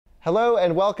Hello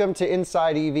and welcome to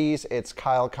Inside EVs. It's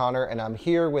Kyle Connor and I'm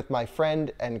here with my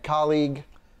friend and colleague,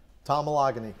 Tom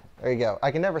Malogany. There you go.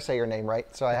 I can never say your name right,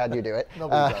 so I had you do it.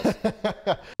 Nobody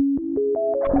does.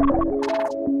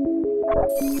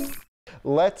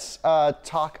 Let's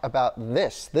talk about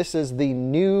this. This is the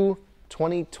new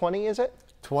 2020, is it?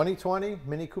 2020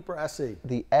 Mini Cooper SE.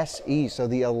 The SE, so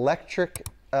the electric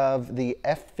of the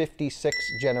F56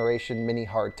 generation Mini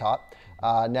hardtop.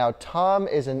 Now, Tom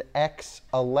is an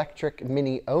ex-electric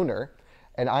Mini owner,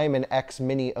 and I am an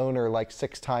ex-Mini owner like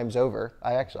 6 times over.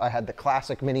 I had the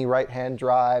classic Mini right-hand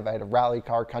drive, I had a rally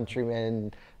car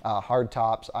Countryman,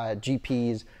 hardtops, I had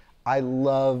GPs. I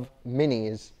love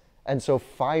Minis, and so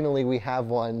finally we have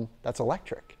one that's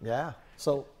electric. Yeah,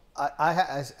 so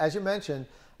as you mentioned,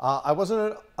 I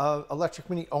wasn't an electric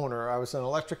Mini owner, I was an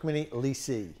electric Mini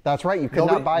leasee. That's right, you could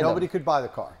not buy them. Nobody could buy the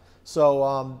car.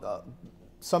 So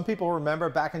some people remember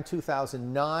back in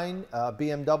 2009,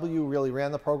 BMW really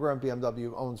ran the program.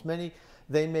 BMW owns Mini.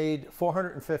 They made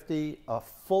 450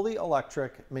 fully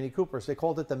electric Mini Coopers. They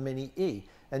called it the Mini E,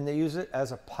 and they use it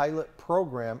as a pilot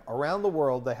program around the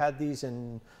world. They had these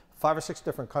in 5 or 6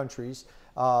 different countries.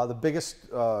 The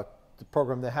biggest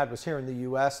program they had was here in the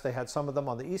US. They had some of them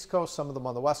on the East Coast, some of them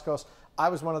on the West Coast. I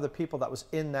was one of the people that was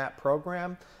in that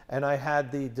program, and I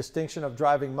had the distinction of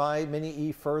driving my Mini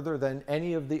E further than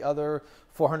any of the other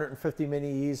 450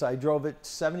 Mini E's. I drove it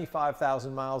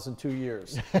 75,000 miles in 2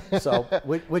 years, so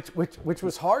which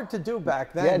was hard to do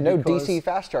back then. Yeah, no DC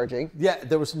fast charging. Yeah,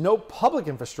 there was no public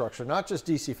infrastructure, not just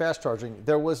DC fast charging.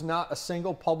 There was not a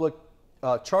single public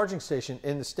charging station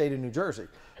in the state of New Jersey.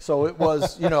 So it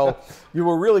was, you know, you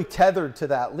were really tethered to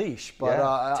that leash. But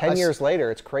yeah. 10 years later,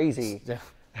 it's crazy. Yeah.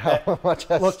 How much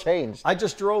has changed. I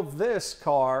just drove this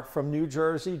car from New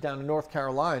Jersey down to North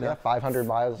Carolina. Yeah, 500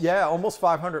 miles. Yeah, almost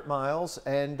 500 miles.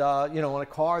 And, you know, in a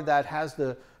car that has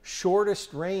the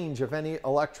shortest range of any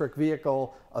electric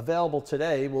vehicle available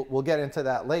today. We'll get into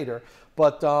that later.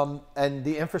 But, and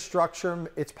the infrastructure,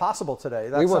 it's possible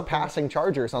today. We were passing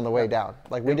chargers on the way down.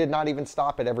 Like, we did not even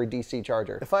stop at every DC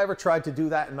charger. If I ever tried to do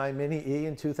that in my Mini E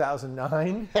in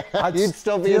 2009, I'd You'd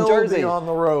still be in Jersey. Be on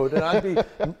the road. And I'd be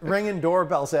ringing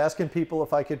doorbells, asking people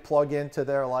if I could plug into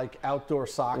their, like, outdoor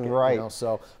socket. Right. You know,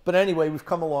 so, but anyway, we've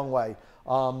come a long way.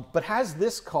 But has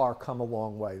this car come a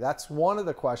long way? That's one of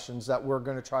the questions that we're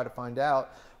going to try to find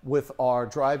out with our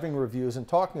driving reviews and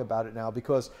talking about it now,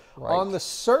 because on the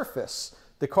surface,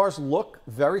 the cars look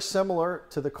very similar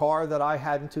to the car that I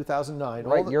had in 2009.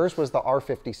 Right, yours was the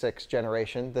R56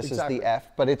 generation. This Exactly. is the F,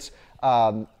 but it's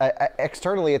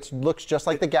externally it looks just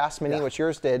like the gas Mini, which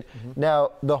yours did.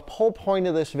 Now, the whole point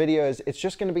of this video is it's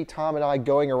just going to be Tom and I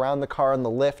going around the car on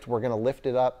the lift. We're going to lift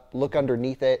it up, look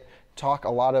underneath it, talk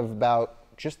a lot about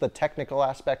just the technical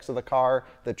aspects of the car,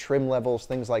 the trim levels,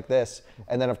 things like this.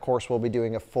 And then, of course, we'll be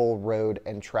doing a full road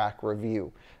and track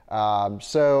review.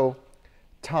 So,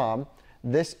 Tom,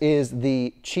 this is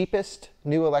the cheapest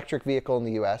new electric vehicle in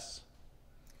the US.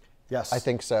 Yes. I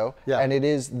think so. Yeah. And it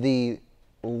is the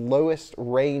lowest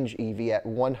range EV at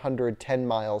 110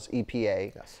 miles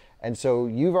EPA. Yes. And so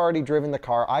you've already driven the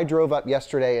car. I drove up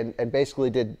yesterday and basically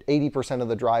did 80% of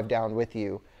the drive down with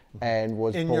you. And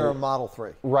was in your Model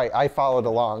 3. Right, I followed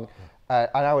along. And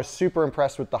I was super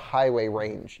impressed with the highway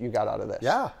range you got out of this.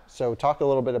 Yeah. So talk a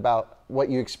little bit about what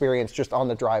you experienced just on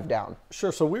the drive down.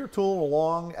 Sure, so we were tooling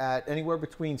along at anywhere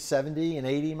between 70 and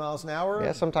 80 miles an hour.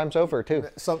 Yeah, sometimes over too.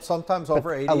 Sometimes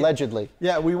over 80. Allegedly.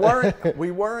 Yeah, we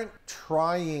weren't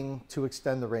trying to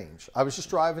extend the range. I was just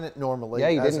driving it normally. Yeah,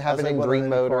 you didn't have it in green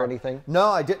mode or anything? No,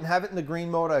 I didn't have it in the green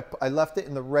mode. I left it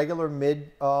in the regular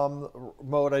mid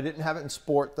mode. I didn't have it in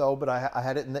sport though, but I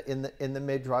had it in the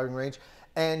mid driving range.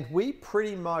 And we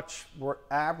pretty much were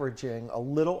averaging a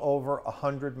little over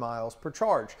 100 miles per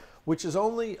charge, which is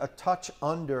only a touch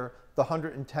under the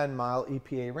 110 mile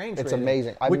EPA range. It's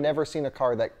amazing. I've never seen a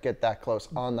car that get that close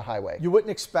on the highway. You wouldn't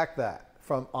expect that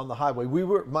from on the highway.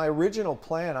 My original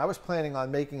plan, I was planning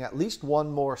on making at least one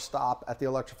more stop at the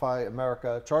Electrify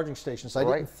America charging station. So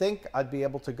I didn't think I'd be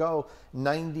able to go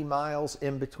 90 miles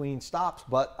in between stops,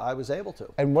 but I was able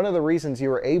to. And one of the reasons you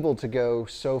were able to go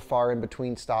so far in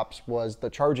between stops was the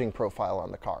charging profile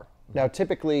on the car. Now,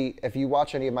 typically, if you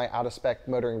watch any of my out-of-spec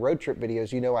motoring road trip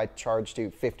videos, you know I charge to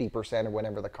 50% or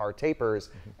whenever the car tapers,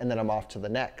 and then I'm off to the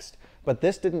next. But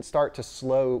this didn't start to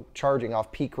slow charging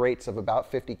off peak rates of about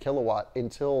 50 kilowatt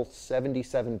until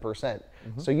 77%.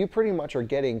 So you pretty much are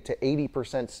getting to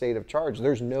 80% state of charge.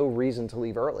 There's no reason to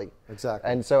leave early. Exactly.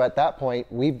 And so at that point,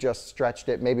 we've just stretched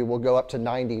it. Maybe we'll go up to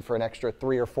 90 for an extra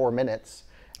 3 or 4 minutes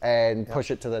and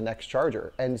push it to the next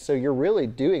charger. And so you're really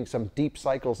doing some deep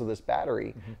cycles of this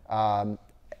battery.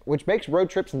 which makes road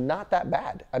trips not that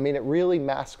bad. I mean, it really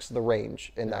masks the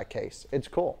range in that case. It's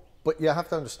cool. But you have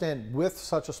to understand, with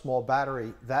such a small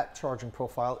battery, that charging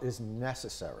profile is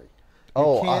necessary.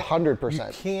 Oh, 100%.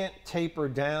 You can't taper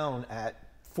down at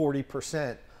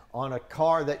 40% on a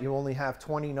car that you only have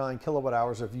 29 kilowatt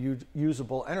hours of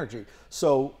usable energy.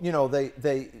 So, you know,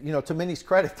 to Mini's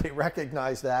credit, they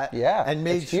recognize that and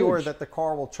made sure that the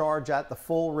car will charge at the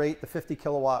full rate, the 50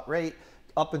 kilowatt rate,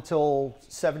 up until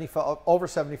 75, over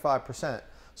 75%.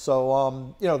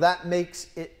 So, you know, that makes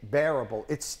it bearable.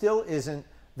 It still isn't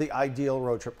the ideal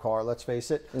road trip car, let's face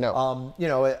it. No. You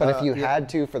know, but if you had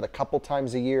to, for the couple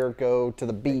times a year, go to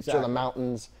the beach or the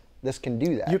mountains, this can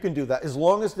do that. You can do that as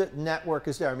long as the network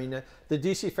is there. I mean, the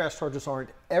DC fast chargers aren't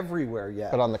everywhere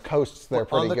yet. But on the coasts, they're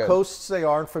pretty good. On the coasts, they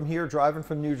are. And from here, driving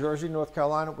from New Jersey, North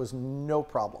Carolina, it was no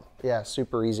problem. Yeah,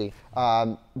 super easy.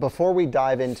 Before we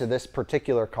dive into this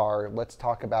particular car, let's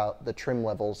talk about the trim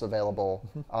levels available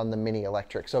on the Mini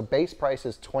Electric. So base price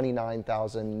is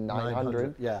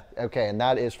 $29,900. Yeah. Okay, and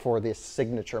that is for the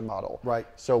signature model. Right.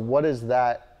 So what does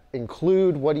that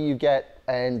include? What do you get?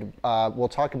 And we'll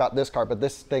talk about this car, but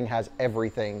this thing has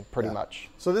everything pretty much.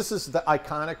 So this is the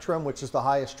Iconic trim, which is the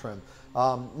highest trim.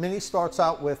 Mini starts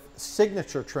out with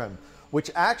Signature trim,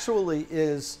 which actually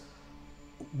is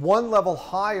one level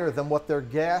higher than what their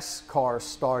gas cars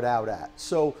start out at.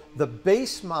 So the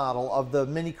base model of the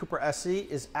Mini Cooper SE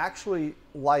is actually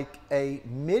like a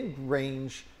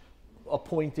mid-range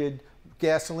appointed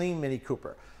gasoline Mini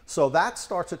Cooper. So that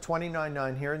starts at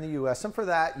 $29,900 here in the US, and for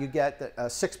that you get a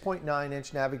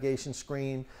 6.9-inch navigation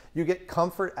screen, you get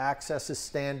comfort access as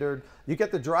standard, you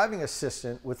get the driving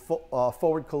assistant with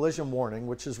forward collision warning,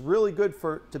 which is really good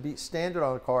to be standard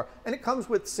on a car, and it comes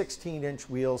with 16-inch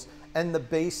wheels and the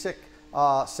basic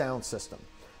sound system.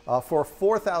 For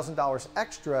 $4,000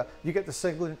 extra, you get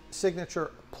the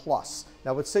Signature Plus.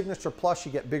 Now with Signature Plus,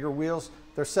 you get bigger wheels.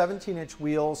 They're 17-inch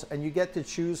wheels, and you get to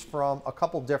choose from a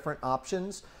couple different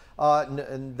options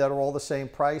and that are all the same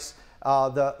price.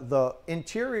 The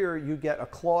interior, you get a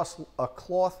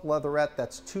cloth leatherette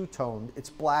that's two-toned.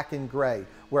 It's black and gray,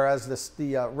 whereas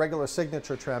the regular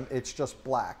Signature trim, it's just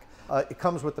black. It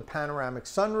comes with the panoramic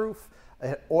sunroof,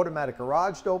 an automatic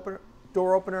garage door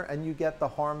opener, and you get the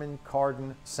Harman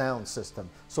Kardon sound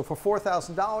system. So for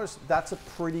 $4,000, that's a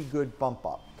pretty good bump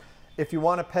up. If you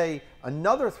want to pay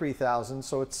another $3,000,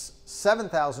 so it's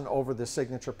 $7,000 over the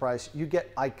Signature price, you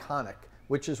get Iconic,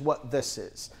 which is what this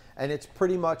is. And it's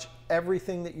pretty much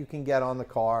everything that you can get on the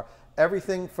car,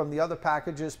 everything from the other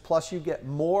packages, plus you get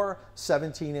more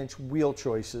 17-inch wheel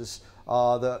choices,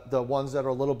 the ones that are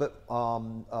a little bit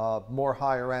more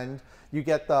higher end. You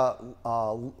get the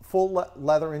full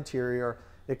leather interior.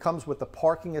 It comes with the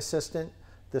parking assistant.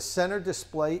 The center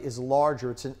display is larger.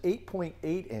 It's an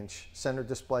 8.8-inch center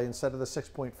display instead of the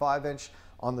 6.5-inch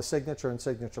on the Signature and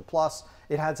Signature Plus.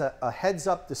 It has a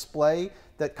heads-up display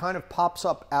that kind of pops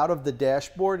up out of the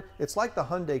dashboard. It's like the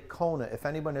Hyundai Kona. If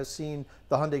anyone has seen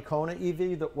the Hyundai Kona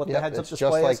EV, what the heads-up display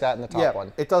is. Just like that in the top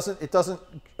one. It doesn't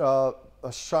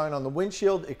shine on the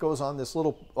windshield. It goes on this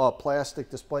little plastic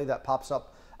display that pops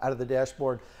up out of the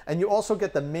dashboard. And you also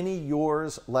get the Mini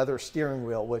Yours leather steering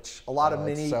wheel, which a lot of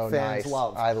Mini fans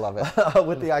love. I love it.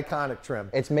 With the Iconic trim.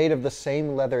 It's made of the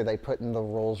same leather they put in the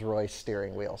Rolls-Royce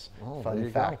steering wheels.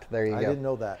 Fun fact. There you go. I didn't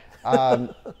know that.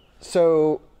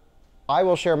 So I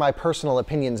will share my personal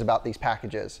opinions about these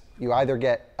packages. You either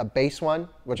get a base one,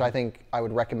 which I think I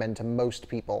would recommend to most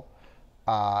people,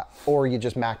 or you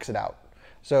just max it out.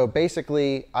 So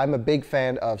basically, I'm a big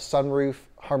fan of sunroof,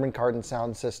 Harman Kardon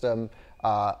sound system.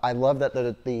 I love that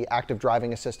the active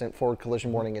driving assistant forward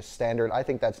collision warning is standard. I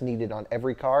think that's needed on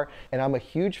every car. And I'm a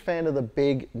huge fan of the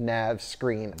big nav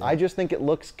screen. I just think it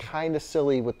looks kind of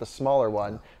silly with the smaller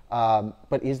one.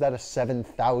 But is that a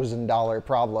 $7,000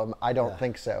 problem? I don't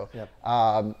think so.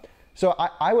 So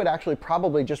I would actually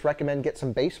probably just recommend get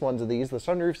some base ones of these. The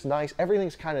sunroof's nice.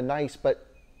 Everything's kind of nice, but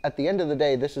at the end of the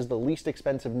day, this is the least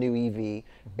expensive new EV.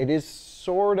 It is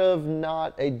sort of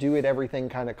not a do-it-everything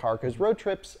kind of car because road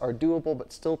trips are doable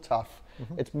but still tough.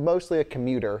 It's mostly a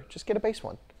commuter. Just get a base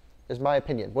one, is my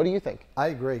opinion. What do you think? I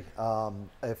agree.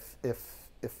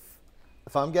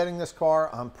 If I'm getting this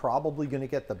car, I'm probably going to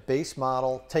get the base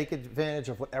model, take advantage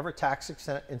of whatever tax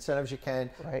incentives you can.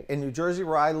 Right. In New Jersey,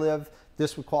 where I live,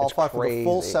 this would qualify for the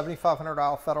full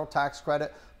 $7,500 federal tax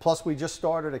credit. Plus, we just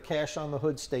started a cash on the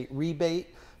hood state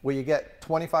rebate where you get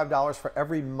 $25 for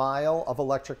every mile of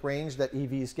electric range that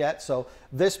EVs get. So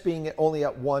this being only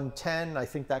at 110, I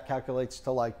think that calculates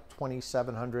to like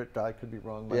 2,700. I could be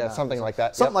wrong. Yeah, something like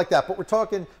that. Something like that. But we're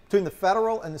talking between the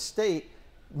federal and the state,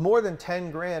 more than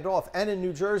 10 grand off. And in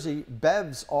New Jersey,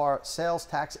 BEVs are sales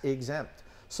tax exempt.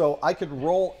 So I could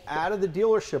roll out of the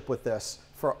dealership with this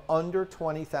for under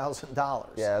 $20,000.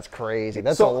 Yeah, that's crazy.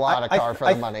 That's a lot of car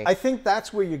for the money. I think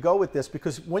that's where you go with this,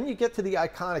 because when you get to the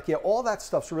Iconic, yeah, all that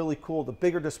stuff's really cool. The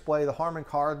bigger display, the Harman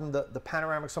Kardon, the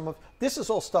panoramic sunroof. This is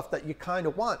all stuff that you kind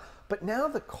of want. But now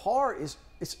the car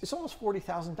it's almost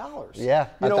 $40,000. Yeah,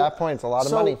 at that point, it's a lot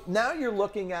of money. So now you're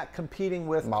looking at competing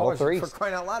with Model cars 3s. for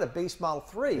crying out loud, a base Model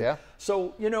 3. Yeah.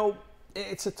 So, you know,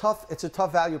 it's a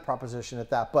tough value proposition at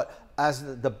that. But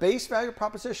as the base value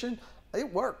proposition,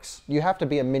 it works. You have to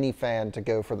be a Mini fan to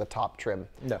go for the top trim.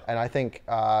 No. And I think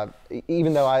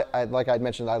even though I like I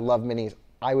mentioned, I love Minis,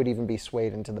 I would even be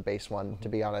swayed into the base one, to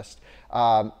be honest.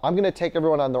 I'm going to take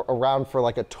everyone around for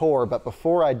like a tour, but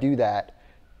before I do that,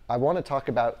 I want to talk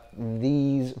about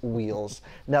these wheels.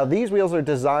 Now, these wheels are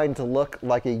designed to look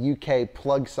like a UK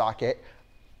plug socket.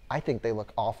 I think they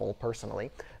look awful,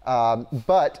 personally.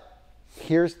 But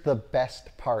here's the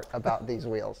best part about these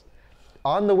wheels.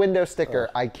 On the window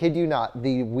sticker, I kid you not,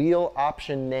 the wheel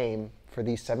option name for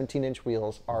these 17-inch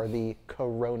wheels are the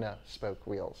Corona spoke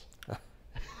wheels.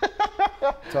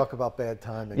 Talk about bad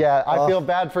timing. Yeah, I feel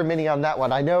bad for Mini on that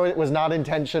one. I know it was not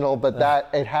intentional, but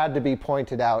it had to be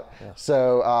pointed out. Yeah.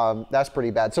 So that's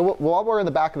pretty bad. So while we're in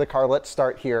the back of the car, let's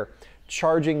start here,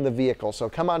 charging the vehicle. So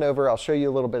come on over, I'll show you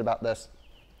a little bit about this.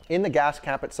 In the gas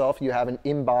cap itself, you have an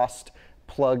embossed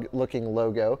plug-looking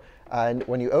logo. And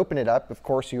when you open it up, of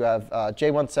course, you have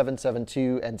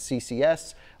J1772 and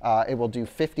CCS. It will do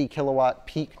 50 kilowatt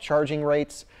peak charging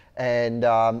rates. And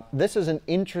this is an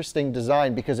interesting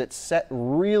design because it's set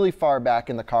really far back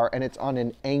in the car and it's on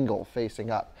an angle facing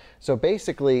up. So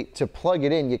basically, to plug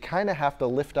it in, you kind of have to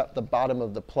lift up the bottom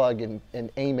of the plug and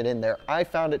aim it in there. I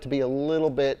found it to be a little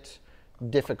bit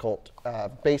difficult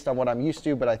based on what I'm used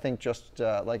to, but I think just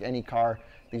like any car,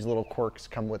 these little quirks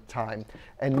come with time.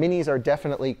 And Minis are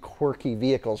definitely quirky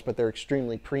vehicles, but they're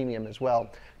extremely premium as well.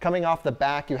 Coming off the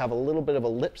back, you have a little bit of a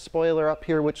lip spoiler up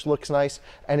here, which looks nice.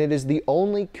 And it is the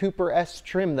only Cooper S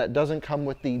trim that doesn't come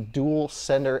with the dual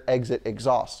center exit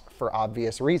exhaust for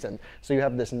obvious reason. So you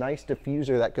have this nice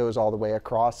diffuser that goes all the way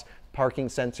across, parking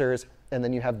sensors, and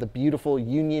then you have the beautiful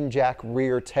Union Jack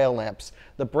rear tail lamps.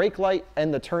 The brake light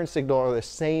and the turn signal are the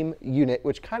same unit,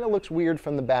 which kind of looks weird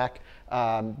from the back.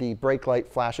 The brake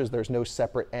light flashes, there's no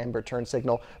separate amber turn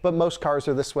signal, but most cars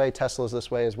are this way, Tesla's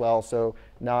this way as well, so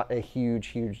not a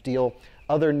huge deal.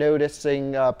 Other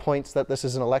noticing points that this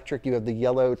is an electric, you have the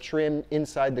yellow trim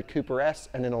inside the Cooper S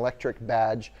and an electric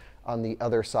badge on the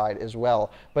other side as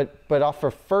well. But off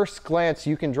a first glance,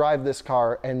 you can drive this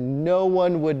car and no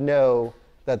one would know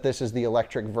that this is the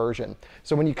electric version.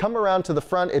 So when you come around to the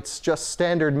front, it's just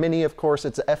standard Mini, of course.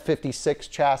 It's a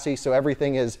F56 chassis, so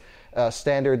everything is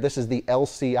standard. This is the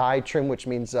LCI trim, which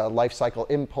means Life Cycle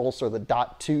Impulse, or the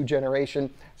 .2 generation.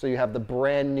 So you have the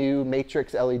brand new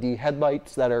Matrix LED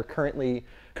headlights that are currently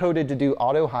coded to do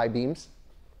auto high beams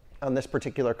on this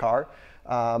particular car.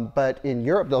 But in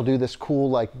Europe, they'll do this cool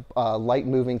like light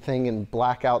moving thing and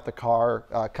black out the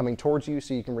car coming towards you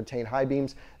so you can retain high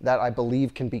beams. That I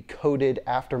believe can be coded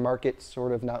aftermarket,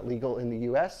 sort of not legal in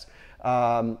the US.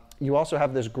 You also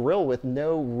have this grille with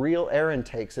no real air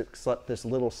intakes except this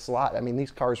little slot. I mean, these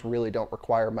cars really don't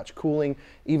require much cooling.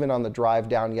 Even on the drive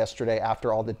down yesterday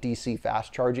after all the DC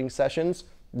fast charging sessions,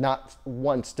 not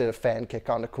once did a fan kick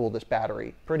on to cool this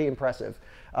battery. Pretty impressive.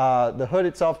 The hood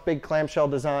itself, big clamshell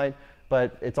design,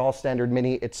 but it's all standard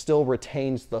Mini. It still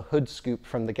retains the hood scoop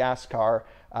from the gas car,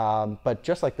 but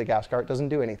just like the gas car, it doesn't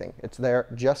do anything. It's there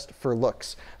just for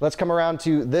looks. Let's come around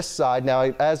to this side. Now,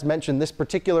 as mentioned, this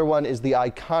particular one is the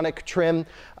Iconic trim.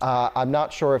 I'm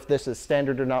not sure if this is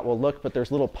standard or not, we'll look, but there's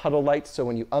little puddle lights, so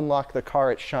when you unlock the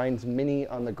car, it shines Mini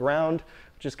on the ground,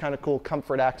 which is kind of cool.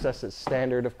 Comfort access is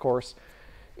standard, of course.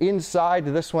 Inside,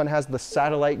 this one has the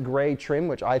satellite gray trim,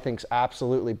 which I think is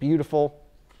absolutely beautiful.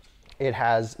 It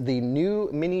has the new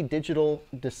Mini digital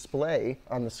display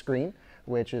on the screen,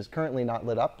 which is currently not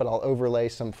lit up, but I'll overlay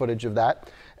some footage of that.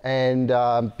 And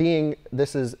being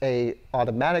this is a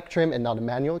automatic trim and not a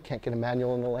manual, can't get a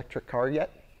manual in an electric car yet,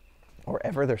 or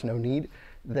ever, there's no need.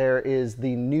 There is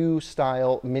the new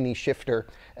style Mini shifter.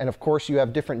 And of course you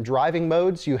have different driving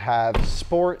modes. You have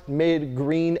Sport, Mid,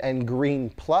 Green, and Green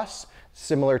Plus,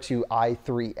 similar to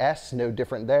i3S, no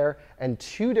different there, and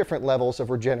 2 different levels of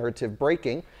regenerative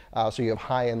braking. So you have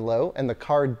high and low, and the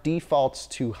car defaults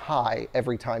to high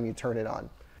every time you turn it on.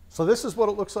 So this is what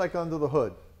it looks like under the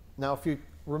hood. Now, if you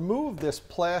remove this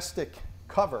plastic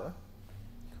cover,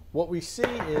 what we see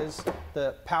is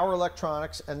the power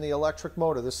electronics and the electric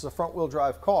motor. This is a front-wheel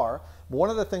drive car. One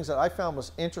of the things that I found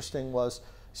was interesting was,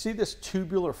 see this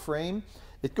tubular frame?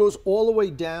 It goes all the way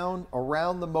down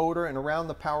around the motor and around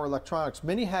the power electronics.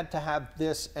 Mini had to have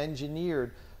this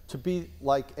engineered to be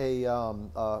like a,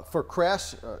 for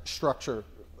crash structure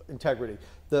integrity.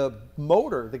 The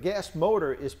motor, the gas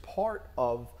motor, is part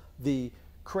of the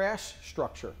crash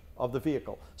structure of the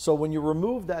vehicle. So when you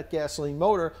remove that gasoline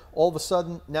motor, all of a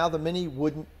sudden now the Mini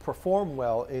wouldn't perform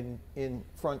well in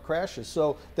front crashes.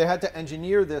 So they had to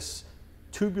engineer this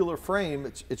tubular frame.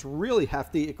 It's really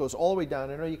hefty. It goes all the way down.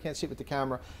 I know you can't see it with the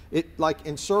camera. It like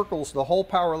encircles the whole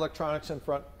power electronics and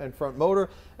front motor,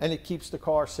 and it keeps the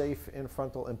car safe in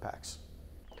frontal impacts.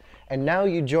 And now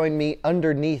you join me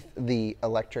underneath the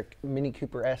electric Mini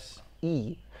Cooper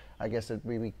SE, I guess it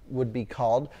would be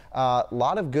called. A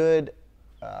lot of good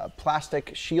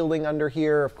plastic shielding under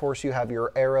here. Of course, you have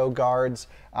your aero guards.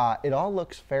 It all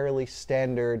looks fairly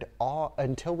standard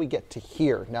until we get to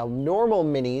here. Now, normal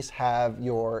Minis have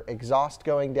your exhaust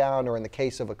going down, or in the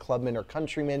case of a Clubman or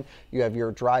Countryman, you have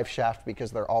your drive shaft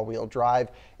because they're all-wheel drive.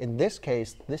 In this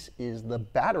case, this is the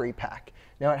battery pack.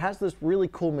 Now, it has this really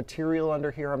cool material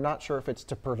under here. I'm not sure if it's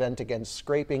to prevent against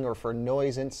scraping or for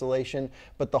noise insulation,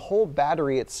 but the whole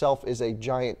battery itself is a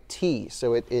giant T,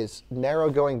 so it is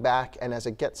narrow going back, and as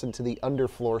it gets into the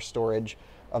underfloor storage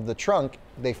of the trunk,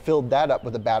 they filled that up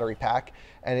with a battery pack,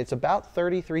 and it's about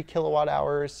 33 kilowatt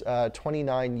hours,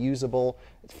 29 usable.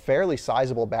 It's fairly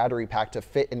sizable battery pack to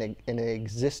fit in an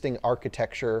existing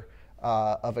architecture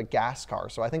of a gas car.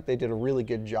 So I think they did a really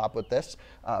good job with this.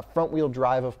 Front wheel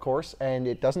drive, of course, and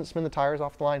it doesn't spin the tires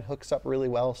off the line, hooks up really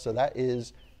well, so that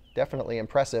is definitely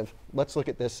impressive. Let's look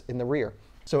at this in the rear.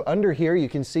 So under here, you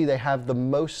can see they have the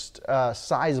most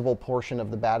sizable portion of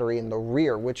the battery in the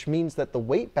rear, which means that the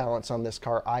weight balance on this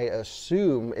car, I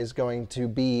assume, is going to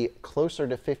be closer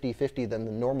to 50-50 than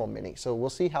the normal Mini. So we'll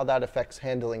see how that affects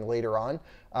handling later on.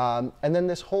 And then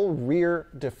this whole rear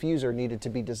diffuser needed to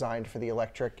be designed for the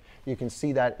electric. You can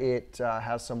see that it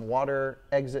has some water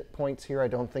exit points here. I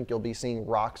don't think you'll be seeing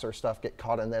rocks or stuff get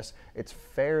caught in this. It's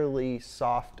fairly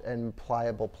soft and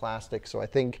pliable plastic, so I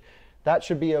think that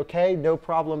should be okay, no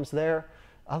problems there.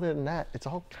 Other than that, it's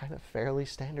all kind of fairly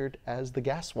standard as the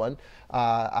gas one.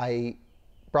 I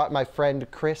brought my friend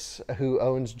Chris, who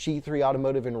owns G3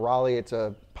 Automotive in Raleigh. It's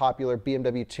a popular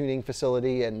BMW tuning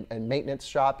facility and maintenance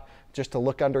shop, just to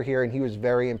look under here, and he was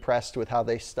very impressed with how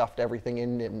they stuffed everything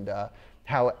in and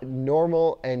how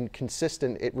normal and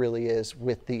consistent it really is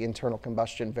with the internal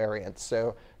combustion variants.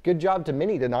 So good job to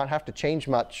Mini to not have to change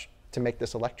much to make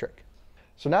this electric.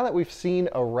 So now that we've seen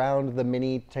around the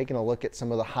Mini, taking a look at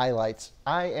some of the highlights,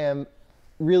 I am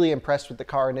really impressed with the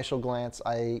car initial glance.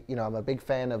 I'm a big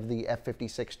fan of the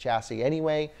F56 chassis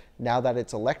anyway. Now that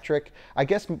it's electric, I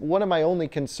guess one of my only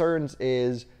concerns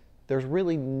is there's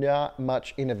really not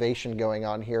much innovation going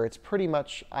on here. It's pretty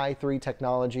much i3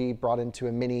 technology brought into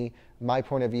a Mini. My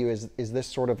point of view is this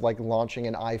sort of like launching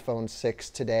an iPhone 6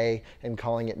 today and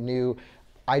calling it new?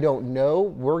 I don't know.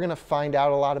 We're going to find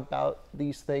out a lot about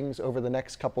these things over the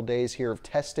next couple days here of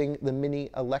testing the Mini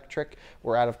electric.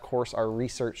 We're at, of course, our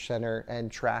research center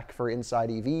and track for Inside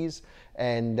EVs,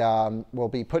 and we'll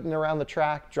be putting it around the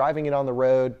track, driving it on the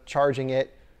road, charging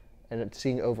it, and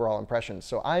seeing overall impressions.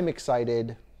 So I'm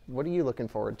excited. What are you looking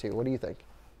forward to? What do you think?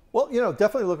 Well,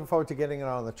 definitely looking forward to getting it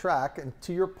on the track. And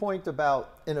to your point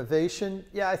about innovation,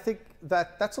 yeah, I think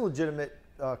that's a legitimate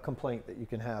complaint that you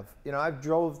can have. I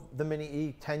drove the Mini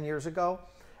E 10 years ago,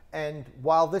 and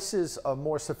while this is a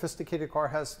more sophisticated car, it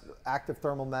has active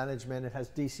thermal management, it has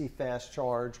DC fast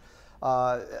charge,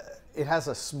 it has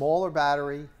a smaller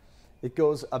battery. It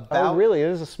goes about... Oh, really? It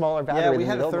is a smaller battery. Yeah, we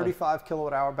had a 35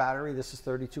 kilowatt hour battery. This is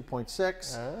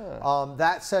 32.6.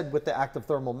 That said, with the active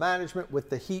thermal management,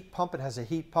 with the heat pump, it has a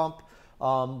heat pump,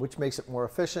 which makes it more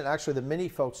efficient. Actually, the Mini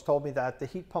folks told me that the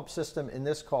heat pump system in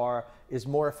this car is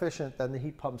more efficient than the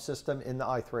heat pump system in the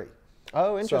i3.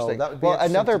 Oh, interesting. So that would be well,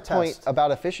 another to point test.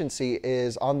 about efficiency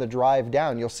is on the drive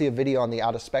down, you'll see a video on the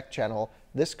Out of Spec channel.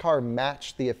 This car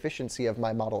matched the efficiency of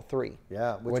my Model 3.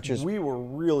 Yeah, which is, we were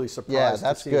really surprised yeah,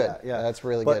 that's to see good. that. Yeah, that's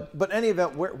really good. But in any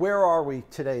event, where are we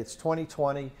today? It's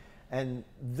 2020, and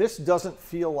this doesn't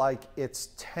feel like it's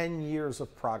 10 years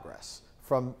of progress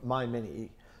from my Mini E.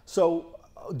 So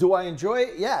do I enjoy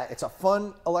it? Yeah, it's a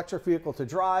fun electric vehicle to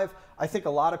drive. I think a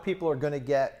lot of people are going to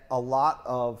get a lot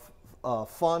of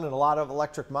fun and a lot of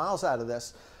electric miles out of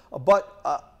this. But,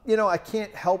 I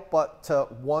can't help but to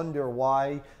wonder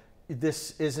why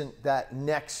this isn't that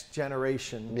next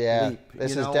generation leap.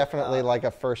 This is definitely like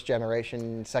a first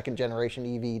generation, second generation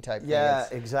EV type thing. Yeah,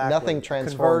 it's exactly. nothing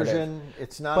transformative. Conversion,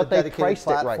 it's not a dedicated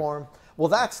platform. Right. Well,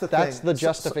 that's the thing. That's the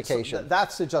justification.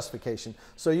 That's the justification.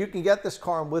 So you can get this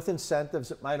car, and with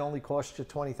incentives, it might only cost you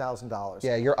 $20,000.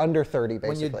 Yeah, you're under 30 basically.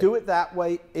 When you do it that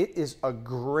way, it is a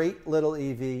great little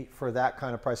EV for that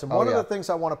kind of price. And one of the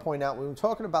things I want to point out, when we're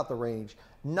talking about the range,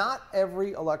 not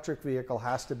every electric vehicle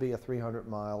has to be a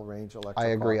 300-mile range electric car. I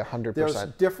agree 100%. There's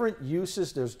different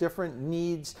uses, there's different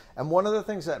needs. And one of the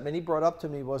things that Mini brought up to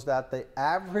me was that the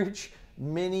average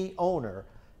Mini owner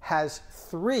has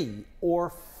 3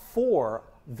 or 4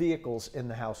 vehicles in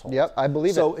the household. Yep, I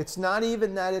believe it. So it's not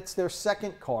even that it's their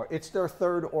second car, it's their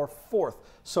third or fourth.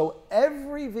 So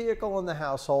every vehicle in the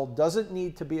household doesn't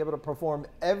need to be able to perform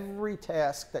every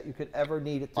task that you could ever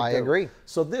need it to do. I agree.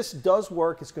 So this does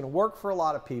work. It's going to work for a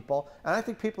lot of people, and I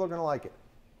think people are going to like it.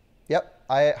 Yep,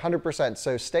 100%.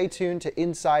 So stay tuned to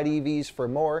Inside EVs for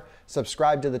more.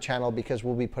 Subscribe to the channel because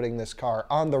we'll be putting this car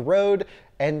on the road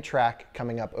and track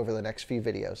coming up over the next few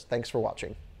videos. Thanks for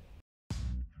watching.